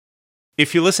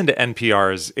If you listen to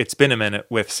NPR's It's Been a Minute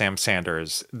with Sam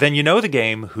Sanders, then you know the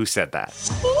game Who Said That?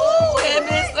 Who am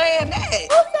I saying that? Who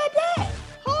said that?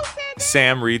 Who said that?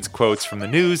 Sam reads quotes from the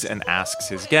news and asks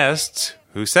his guests,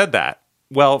 who said that?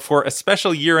 Well, for a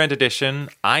special year-end edition,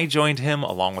 I joined him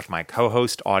along with my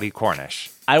co-host, Audie Cornish.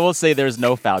 I will say there's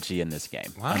no Fauci in this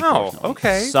game. Wow,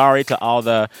 okay. Sorry to all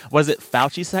the, was it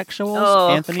Fauci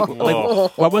sexuals, Anthony?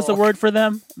 Like, what was the word for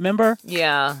them, remember?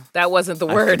 Yeah, that wasn't the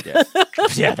word.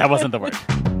 Yeah, that wasn't the word.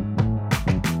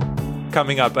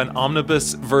 Coming up, an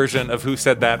omnibus version of Who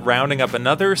Said That, rounding up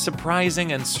another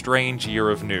surprising and strange year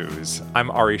of news. I'm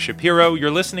Ari Shapiro.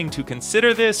 You're listening to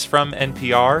Consider This from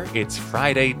NPR. It's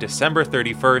Friday, December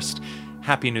 31st.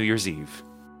 Happy New Year's Eve.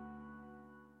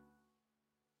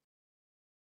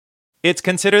 It's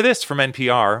Consider This from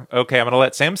NPR. Okay, I'm going to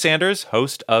let Sam Sanders,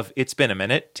 host of It's Been a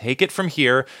Minute, take it from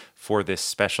here for this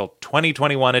special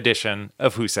 2021 edition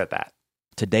of Who Said That.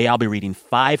 Today I'll be reading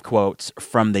 5 quotes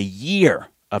from the year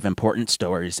of important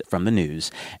stories from the news,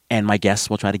 and my guests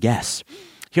will try to guess.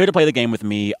 Here to play the game with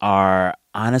me are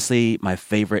honestly my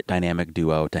favorite dynamic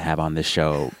duo to have on this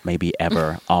show, maybe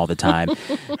ever, all the time.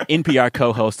 NPR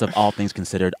co-hosts of All Things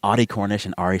Considered, Audie Cornish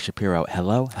and Ari Shapiro.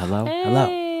 Hello, hello,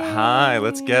 hello. Hi,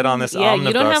 let's get on this omnibus,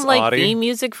 you don't have like Audie. theme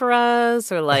music for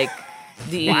us or like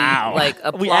the like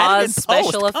We added applause in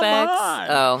special post. Come effects. on.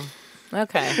 Oh,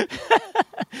 okay.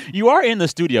 You are in the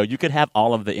studio. You could have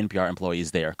all of the NPR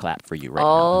employees there clap for you right now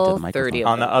All into the microphone. 30 of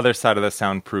On the other side of the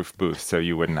soundproof booth, so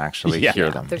you wouldn't actually hear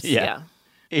them. Yeah.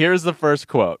 Here's the first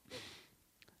quote.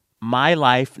 My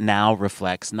life now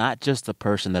reflects not just the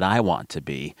person that I want to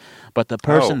be, but the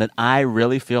person that I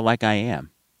really feel like I am.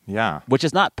 Yeah. Which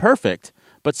is not perfect,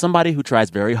 but somebody who tries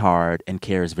very hard and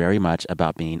cares very much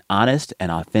about being honest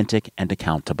and authentic and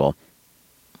accountable.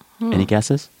 Any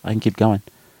guesses? I can keep going.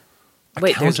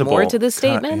 Wait, there's more to this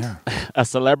statement? A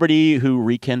celebrity who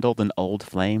rekindled an old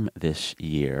flame this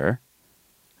year.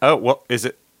 Oh, well, is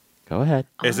it Go ahead.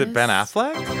 is it Ben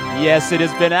Affleck? Yes, it is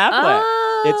Ben Affleck.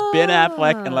 It's Ben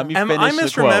Affleck, and let me Am finish I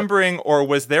the quote. misremembering, or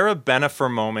was there a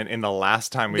Benifer moment in the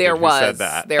last time we There did Who Said was.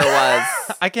 That? There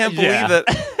was. I can't believe that.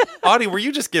 Audie, were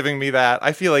you just giving me that?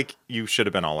 I feel like you should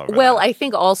have been all over Well, that. I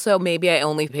think also maybe I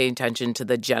only paid attention to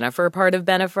the Jennifer part of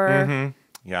Bennifer.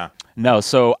 Yeah. No,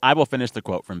 so I will finish the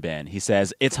quote from Ben. He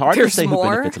says, it's hard There's to say more? who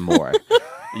benefits more.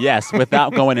 Yes,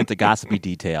 without going into gossipy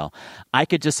detail. I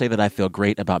could just say that I feel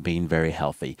great about being very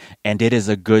healthy. And it is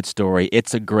a good story.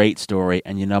 It's a great story.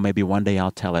 And, you know, maybe one day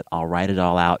I'll tell it. I'll write it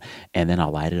all out, and then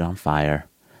I'll light it on fire.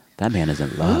 That man is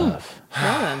in love.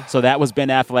 So that was Ben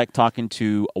Affleck talking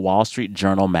to Wall Street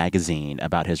Journal magazine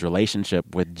about his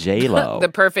relationship with J-Lo. The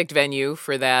perfect venue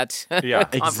for that Yeah.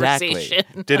 conversation.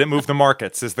 Did it move the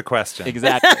markets is the question.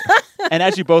 Exactly. And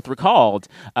as you both recalled,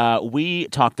 we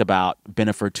talked about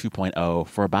Bennifer 2.0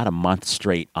 for about a month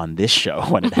straight on this show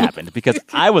when it happened because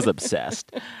I was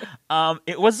obsessed.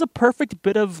 It was a perfect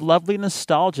bit of lovely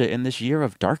nostalgia in this year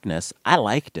of darkness. I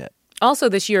liked it. Also,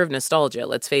 this year of nostalgia,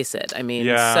 let's face it. I mean,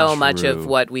 Yeah, so much true. of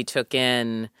what we took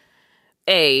in,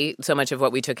 so much of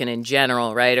what we took in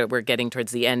general, right? We're getting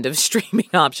towards the end of streaming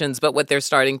options, but what they're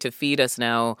starting to feed us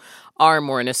now are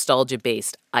more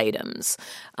nostalgia-based items,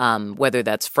 whether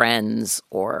that's Friends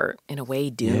or, in a way,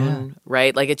 Dune,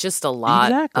 right? Like, it's just a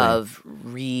lot of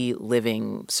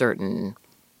reliving certain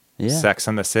Sex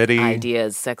and the City.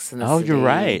 ideas, Sex and the Oh, City. you're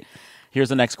right. Here's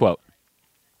the next quote.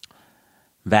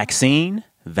 Vaccine,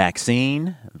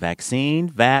 vaccine, vaccine,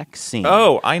 vaccine.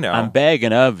 Oh, I know. I'm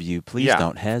begging of you, please Yeah,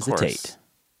 don't of hesitate. course.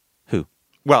 Who?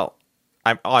 Well,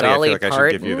 Audie, I Dolly feel like I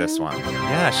should give you this Parton? one.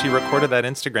 Yeah, she recorded that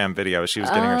Instagram video as she was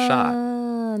getting her shot.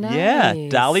 Oh, nice. Yeah,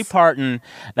 Dolly Parton.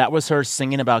 That was her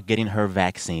singing about getting her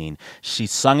vaccine. She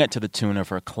sung it to the tune of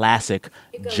her classic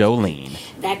Jolene.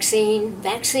 Vaccine,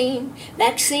 vaccine,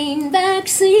 vaccine,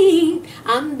 vaccine.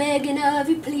 I'm begging of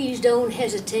you, please don't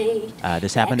hesitate.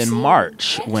 This happened in Vaccine,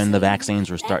 March when the vaccine, vaccines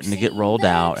were starting to get vaccine, rolled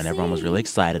out and everyone was vaccine. really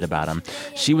excited about them.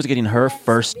 She was getting her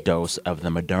first dose of the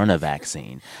Moderna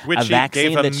vaccine, Which a she vaccine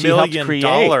gave $1 that she helped million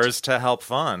create. to help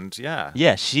fund. Yeah.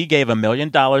 Yeah, she gave $1 million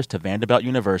to Vanderbilt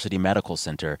University Medical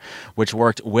Center, which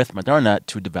worked with Moderna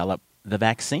to develop the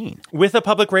vaccine. With a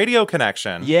public radio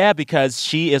connection. Yeah, because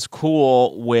she is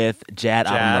cool with Jad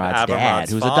Abumrad's dad,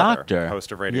 who's father, a doctor.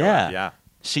 host of Radio. Yeah.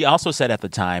 She also said at the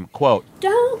time, quote,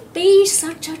 Don't be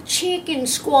such a chicken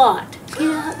squat. Get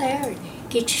out there and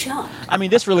get shot. I mean,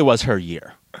 this really was her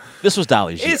year. This was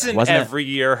Dolly's year, Isn't wasn't every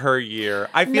year her year?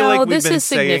 I feel No, like we've this been is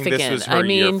saying significant. this was her I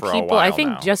mean, year for a people. while I think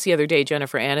now. just the other day,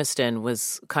 Jennifer Aniston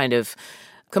was kind of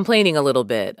complaining a little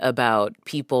bit about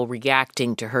people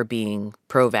reacting to her being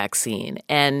pro-vaccine.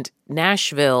 And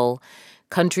Nashville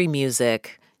country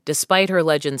music, despite her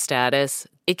legend status,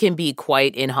 it can be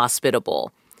quite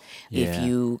inhospitable if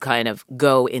you kind of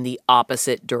go in the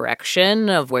opposite direction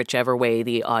of whichever way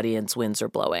the audience winds are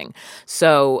blowing.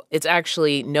 So it's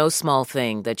actually no small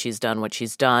thing that she's done what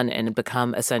she's done and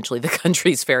become essentially the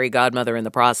country's fairy godmother in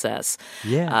the process.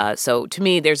 Yeah. So to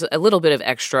me, there's a little bit of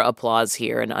extra applause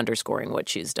here in underscoring what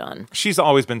she's done. She's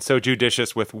always been so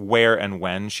judicious with where and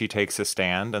when she takes a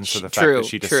stand. And so the fact that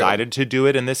she decided to do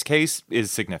it in this case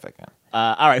is significant.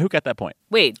 All right, who got that point?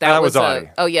 Wait, that was Audie.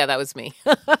 Oh, yeah, that was me.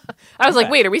 I was like,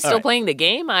 wait, are we still playing the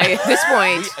game? At this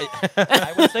point.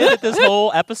 I would say that this whole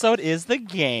episode is the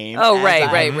game. Oh,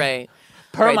 right.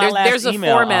 Per my last there's a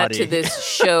email, format Audie. to this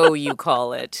show, you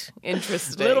call it.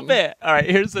 Interesting. A little bit. All right,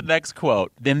 here's the next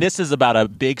quote. Then this is about a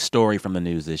big story from the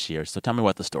news this year. So tell me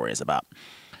what the story is about.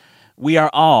 We are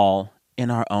all,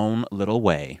 in our own little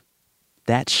way,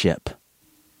 that ship.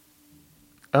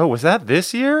 Oh, was that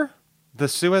this year? The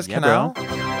Suez Canal? Bro.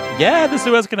 Yeah, the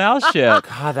Suez Canal ship.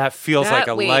 God, that feels like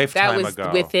a lifetime that was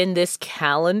ago. within this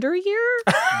calendar year?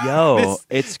 Yo,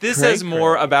 this it's says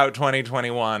more about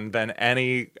 2021 than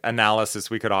any analysis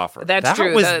we could offer. That's that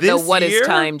true. Was The this what year? is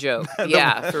time joke.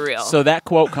 Yeah, for real. So that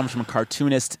quote comes from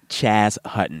cartoonist Chaz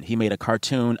Hutton. He made a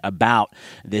cartoon about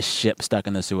this ship stuck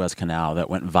in the Suez Canal that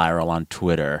went viral on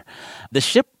Twitter. The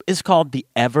ship is called the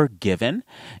Ever Given.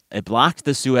 It blocked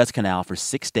the Suez Canal for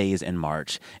 6 days in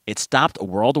March. It stopped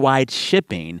worldwide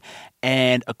shipping.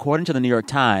 And according to the New York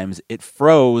Times, it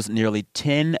froze nearly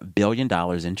 $10 billion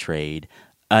in trade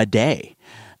a day.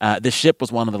 The ship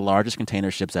was one of the largest container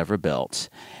ships ever built.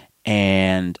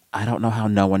 And I don't know how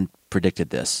no one predicted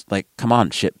this. Like, come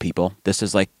on, ship people. This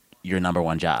is like your number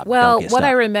one job. Well, Don't get what stuck.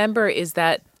 I remember is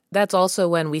that that's also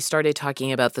when we started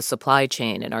talking about the supply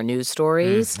chain in our news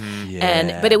stories.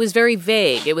 But it was very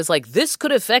vague. It was like, this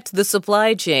could affect the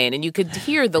supply chain. And you could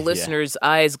hear the listeners'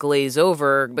 eyes glaze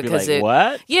over because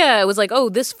what? Yeah, it was like, oh,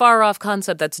 this far off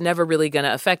concept that's never really going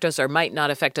to affect us or might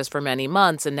not affect us for many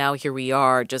months. And now here we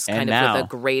are, just kind of with a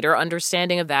greater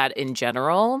understanding of that in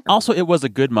general. Also, it was a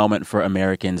good moment for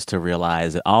Americans to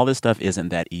realize that all this stuff isn't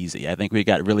that easy. I think we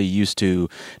got really used to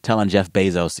telling Jeff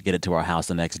Bezos to get it to our house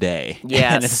the next day.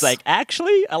 Yes. And it's like,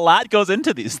 actually, a lot goes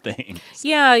into these things.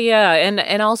 Yeah.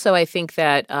 And also I think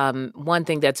that one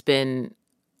thing that's been,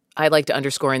 I like to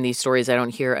underscore in these stories I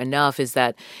don't hear enough is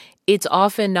that it's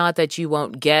often not that you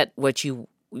won't get what you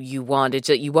want. It's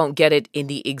that you won't get it in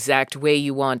the exact way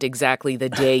you want, exactly the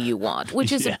day you want,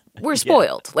 which is, we're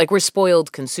spoiled. Like, we're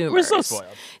spoiled consumers. We're so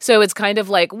spoiled. So it's kind of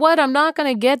like, what, I'm not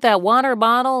going to get that water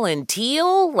bottle in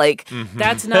teal? Like,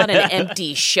 that's not an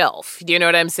empty shelf. Do you know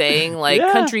what I'm saying? Like,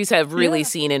 countries have really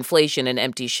seen inflation and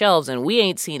empty shelves, and we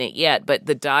ain't seen it yet. But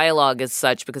the dialogue is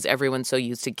such because everyone's so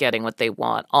used to getting what they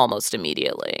want almost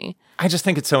immediately. I just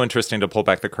think it's so interesting to pull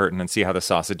back the curtain and see how the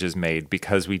sausage is made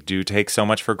because we do take so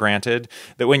much for granted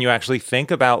that when you actually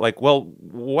think about, like, well,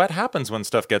 what happens when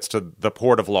stuff gets to the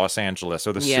port of Los Angeles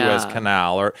or the Suez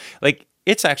Canal or, like,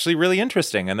 it's actually really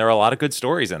interesting, and there are a lot of good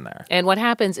stories in there. And what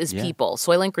happens is people.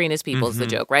 Soylent Green is people is the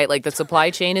joke, right? Like, the supply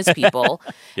chain is people.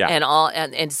 And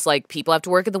it's like people have to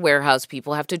work at the warehouse,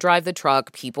 people have to drive the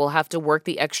truck, people have to work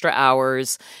the extra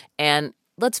hours. And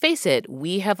let's face it,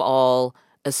 we have all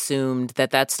assumed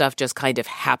that stuff just kind of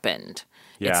happened.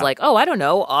 Yeah. It's like, oh, I don't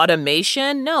know,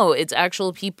 automation? No, it's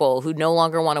actual people who no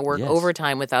longer want to work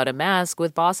overtime without a mask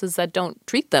with bosses that don't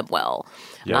treat them well.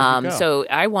 So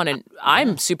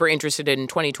I'm super interested in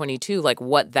 2022, like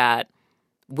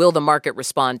will the market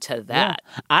respond to that?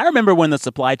 Yeah. I remember when the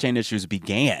supply chain issues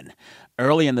began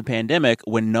early in the pandemic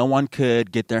when no one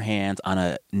could get their hands on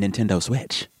a Nintendo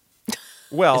Switch.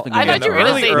 Well, I thought you were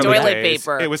going to say toilet days,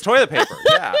 paper. It was toilet paper,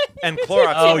 yeah. And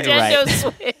Clorox. Oh, you're Nintendo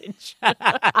right. Switch.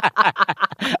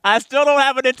 I still don't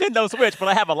have a Nintendo Switch, but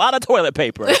I have a lot of toilet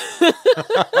paper.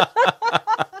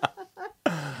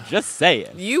 Just saying.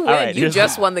 You win. Right, you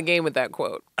just won the game with that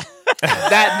quote.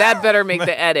 that better make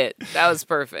the edit. That was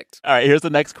perfect. All right, here's the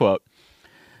next quote.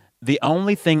 The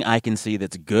only thing I can see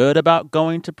that's good about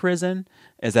going to prison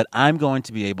is that I'm going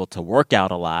to be able to work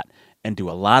out a lot and do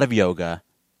a lot of yoga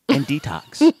and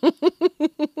detox.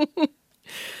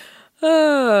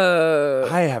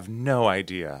 I have no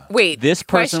idea. Wait, This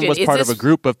person was part of a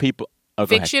group of people. Oh,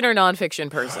 go ahead. Fiction or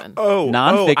nonfiction person?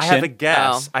 Nonfiction. I have a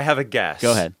guess. Oh. I have a guess.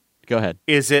 Go ahead.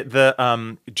 Is it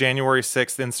the January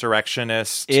 6th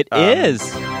insurrectionist? It is.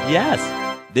 Yes.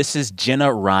 This is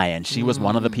Jenna Ryan. She was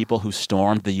one of the people who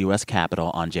stormed the U.S.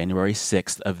 Capitol on January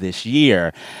 6th of this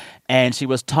year. And she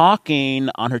was talking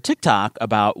on her TikTok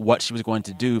about what she was going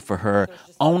to do for her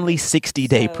only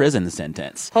 60-day prison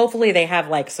sentence. Hopefully they have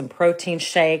like some protein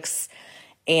shakes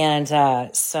and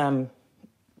some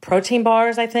protein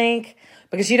bars, I think,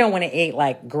 because you don't want to eat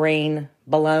like green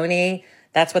bologna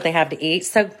That's what they have to eat.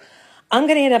 So I'm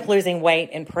going to end up losing weight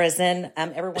in prison.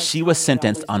 She was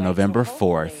sentenced on November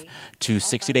 4th to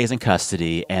 60 days in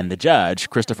custody, and the judge,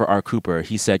 Christopher R. Cooper,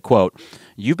 he said, quote,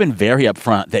 "You've been very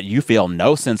upfront that you feel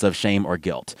no sense of shame or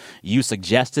guilt. You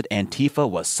suggested Antifa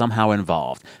was somehow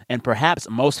involved. And perhaps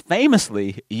most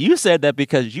famously, you said that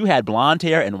because you had blonde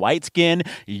hair and white skin,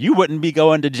 you wouldn't be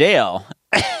going to jail."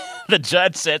 The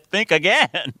judge said, "Think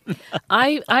again."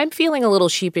 I'm feeling a little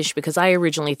sheepish because I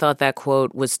originally thought that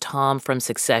quote was Tom from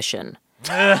Succession.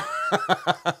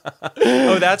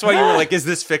 Oh, that's why you were like, is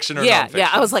this fiction or nonfiction? Yeah.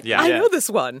 I was like, I know this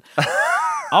one.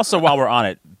 Also, while we're on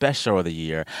it, best show of the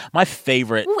year. My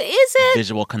favorite Is it?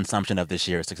 visual consumption of this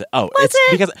year is Succession. Was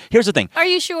it? Because here's the thing. Are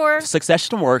you sure?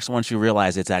 Succession works once you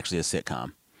realize it's actually a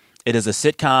sitcom. It is a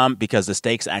sitcom because the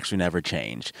stakes actually never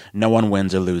change. No one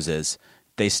wins or loses.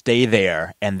 They stay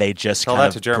there, and they just Tell kind that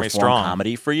of to Jeremy perform Strong.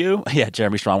 comedy for you. Yeah,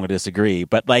 Jeremy Strong would disagree.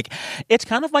 But, like, it's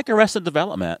kind of like Arrested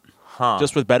Development,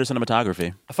 just with better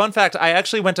cinematography. A fun fact, I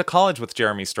actually went to college with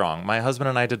Jeremy Strong. My husband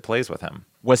and I did plays with him.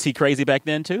 Was he crazy back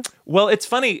then, too? Well, it's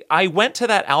funny. I went to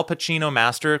that Al Pacino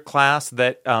master class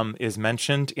that is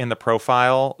mentioned in the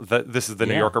profile. This is the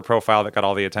New Yeah. Yorker profile that got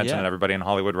all the attention and everybody in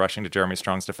Hollywood rushing to Jeremy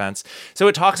Strong's defense. So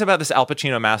it talks about this Al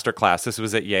Pacino master class. This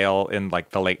was at Yale in like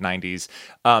the late 90s.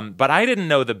 But I didn't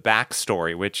know the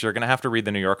backstory, which you're going to have to read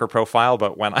the New Yorker profile.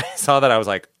 But when I saw that, I was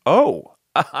like, oh,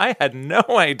 I had no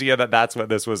idea that that's what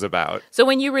this was about. So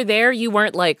when you were there, you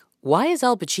weren't like, why is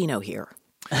Al Pacino here?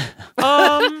 That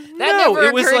No, never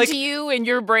it was occurred like to you in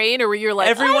your brain, or were you like,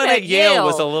 everyone I'm at Yale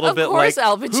was a little of bit course like,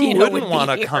 Al who Pacino wouldn't would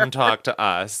want to be come here. talk to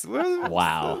us?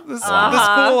 Wow. The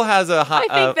school has I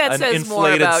think that an says more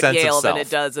inflated about sense Yale of than self. it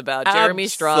does about Jeremy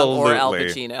Strong or Al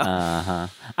Absolutely. Pacino.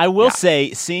 I will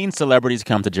say, seeing celebrities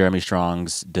come to Jeremy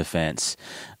Strong's defense,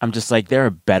 I'm just like, there are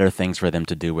better things for them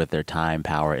to do with their time,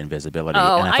 power, and visibility.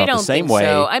 Oh, and I I felt don't the same think way.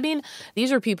 so. I mean,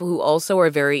 these are people who also are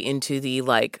very into the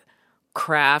like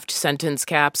craft sentence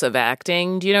caps of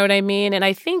acting. Do you know what I mean? And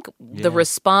I think the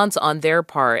response on their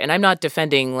part, and I'm not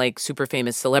defending like super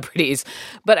famous celebrities,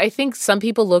 but I think some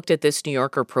people looked at this New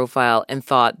Yorker profile and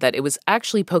thought that it was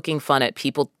actually poking fun at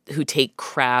people who take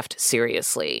craft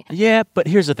seriously. Yeah, but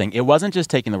here's the thing. It wasn't just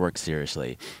taking the work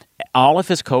seriously. All of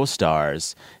his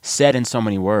co-stars said in so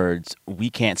many words,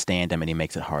 we can't stand him and he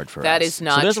makes it hard for us. That is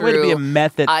not so there's true. a way to be a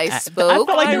method. I spoke. I felt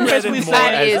like I you were read basically it more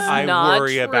saying That is as I not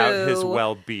worry about his true.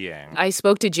 well-being. I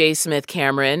spoke to J. Smith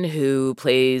Cameron, who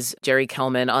plays Jerry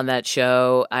Kellman on that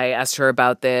show. I asked her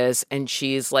about this, and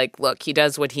she's like, look, he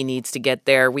does what he needs to get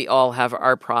there. We all have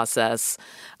our process.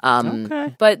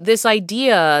 Okay. But this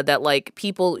idea that, like,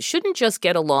 people shouldn't just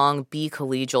get along, be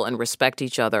collegial, and respect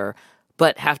each other,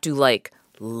 but have to, like,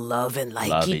 love and like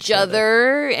Love each each other.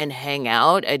 other and hang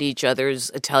out at each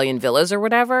other's Italian villas or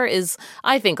whatever is,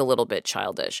 I think, a little bit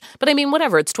childish. But I mean,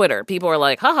 whatever, it's Twitter. People are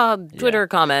like, haha, Twitter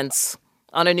comments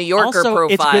on a New Yorker Also,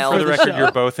 it's good profile. For the the record, show.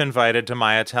 you're both invited to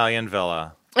my Italian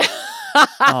villa.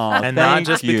 Aw, And not thank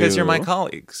just because you're my you.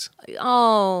 colleagues.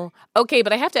 Oh, okay,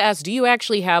 but I have to ask, do you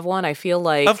actually have one? I feel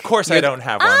like... Of course I don't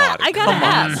have one, Audie. I gotta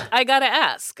ask. I gotta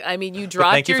ask. I mean, you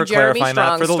dropped thank you your for Jeremy clarifying that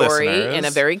Strong for the story listeners. in a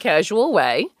very casual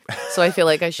way, so I feel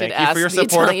like I should Thank you ask for your the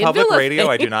support Italian of public villa radio.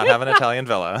 I thing. do not have an Italian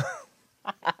villa.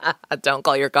 Don't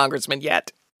call your congressman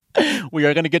yet. We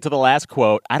are going to get to the last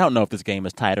quote. I don't know if this game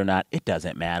is tight or not. It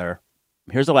doesn't matter.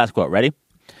 Here's the last quote. Ready?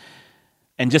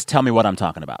 And just tell me what I'm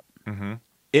talking about. Mm-hmm.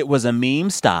 It was a meme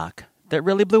stock that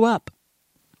really blew up.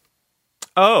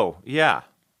 Oh, yeah.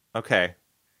 Okay.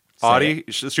 Say Audie,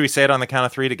 should we say it on the count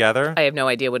of three together? I have no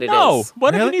idea what it is. No,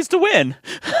 one of you Really? needs to win.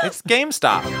 It's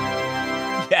GameStop.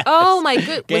 Yes. Oh my good.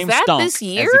 Was Game that stonk, this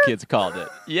year? as the kids called it.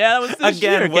 Yeah, that was this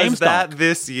year. Again, was Game that stonk.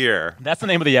 this year? That's the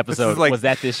name of the episode. like- was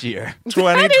that this year?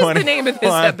 2020. the name of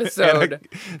this episode.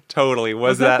 Totally.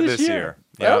 Was that that this this year? year?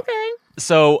 Yep. Okay.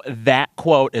 So that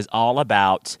quote is all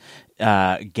about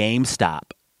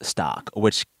GameStop stock,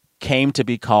 which came to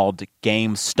be called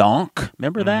Game Stonk.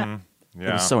 Remember that? It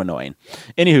Yeah. was so annoying.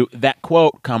 Anywho, that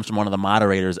quote comes from one of the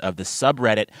moderators of the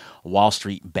subreddit Wall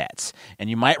Street Bets. And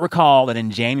you might recall that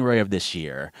in January of this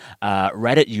year,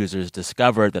 Reddit users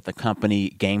discovered that the company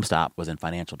GameStop was in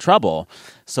financial trouble.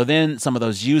 So then some of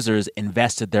those users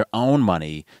invested their own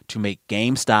money to make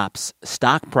GameStop's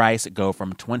stock price go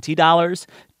from $20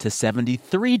 to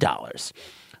 $73.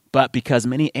 But because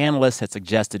many analysts had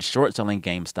suggested short-selling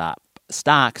GameStop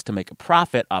stocks to make a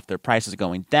profit off their prices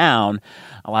going down,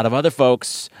 a lot of other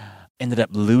folks ended up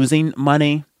losing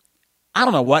money. I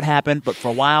don't know what happened, but for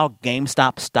a while,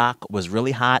 GameStop stock was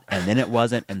really hot, and then it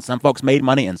wasn't. And some folks made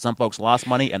money, and some folks lost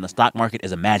money, and the stock market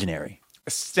is imaginary.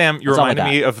 Sam, you That's all I reminded got.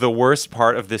 me of the worst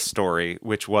part of this story,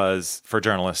 which was, for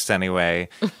journalists anyway,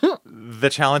 the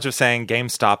challenge of saying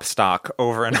GameStop stock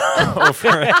over and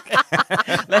over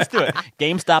again. Let's do it.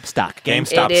 GameStop stock.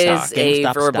 GameStop It stock. is a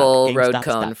GameStop verbal stock. road GameStop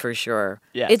cone stock. for sure.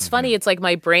 Yeah. It's funny. It's like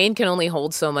my brain can only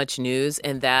hold so much news,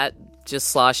 and that just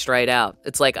sloshed right out.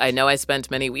 It's like, I know I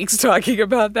spent many weeks talking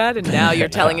about that, and now you're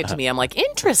telling it to me. I'm like,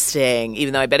 interesting.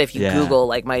 Even though I bet if you Yeah. Google,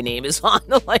 like, my name is on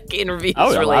the like interviews Oh,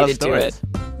 a lot of related to it. stories.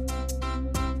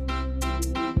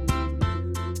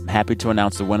 I'm happy to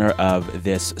announce the winner of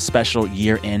this special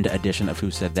year-end edition of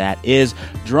Who Said That is,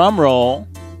 drumroll,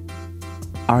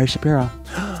 Ari Shapiro.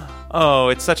 Oh,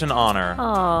 it's such an honor.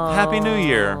 Aw. Happy New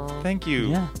Year. Thank you.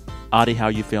 Yeah. Audie, how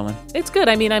are you feeling? It's good.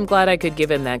 I mean, I'm glad I could give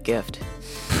him that gift.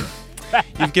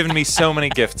 You've given me so many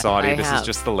gifts, Audie. I This is have.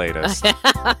 just the latest.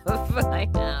 I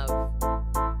have.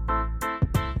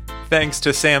 Thanks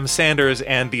to Sam Sanders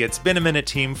and the It's Been a Minute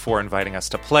team for inviting us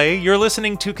to play. You're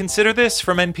listening to Consider This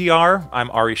from NPR.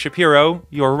 I'm Ari Shapiro,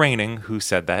 your reigning Who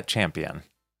Said That champion.